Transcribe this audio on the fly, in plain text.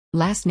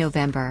Last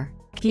November,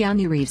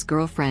 Keanu Reeves'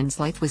 girlfriend's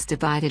life was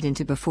divided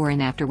into before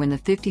and after when the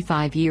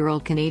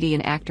 55-year-old Canadian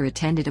actor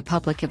attended a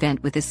public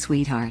event with his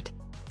sweetheart.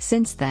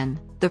 Since then,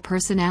 the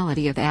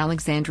personality of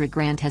Alexandra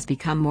Grant has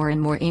become more and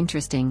more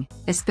interesting,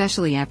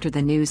 especially after the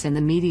news and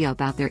the media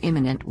about their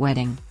imminent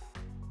wedding.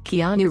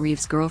 Keanu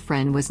Reeves'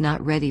 girlfriend was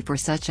not ready for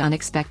such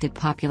unexpected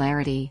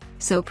popularity,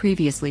 so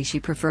previously she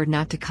preferred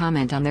not to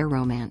comment on their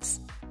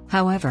romance.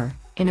 However,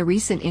 in a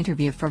recent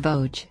interview for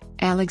Vogue,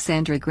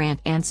 Alexandra Grant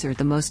answered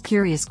the most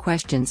curious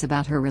questions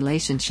about her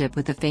relationship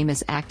with the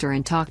famous actor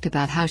and talked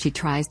about how she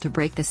tries to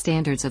break the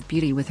standards of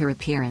beauty with her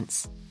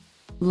appearance.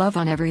 "Love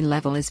on every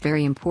level is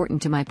very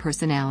important to my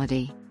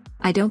personality.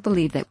 I don't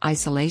believe that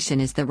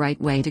isolation is the right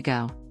way to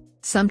go.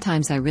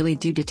 Sometimes I really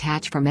do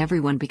detach from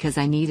everyone because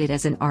I need it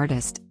as an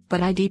artist,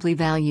 but I deeply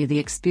value the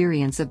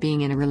experience of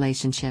being in a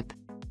relationship,"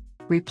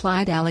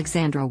 replied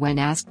Alexandra when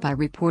asked by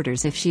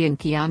reporters if she and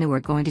Keanu are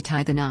going to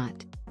tie the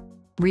knot.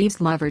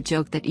 Reeves' lover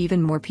joked that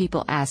even more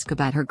people ask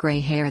about her gray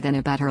hair than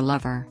about her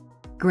lover.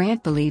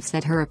 Grant believes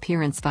that her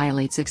appearance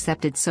violates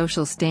accepted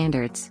social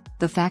standards,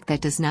 the fact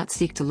that does not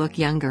seek to look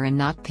younger and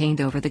not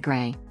paint over the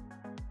gray.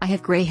 "I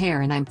have gray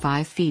hair and I'm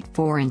 5 feet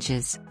 4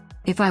 inches.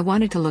 If I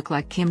wanted to look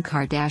like Kim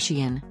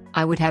Kardashian,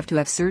 I would have to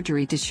have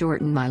surgery to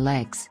shorten my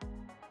legs.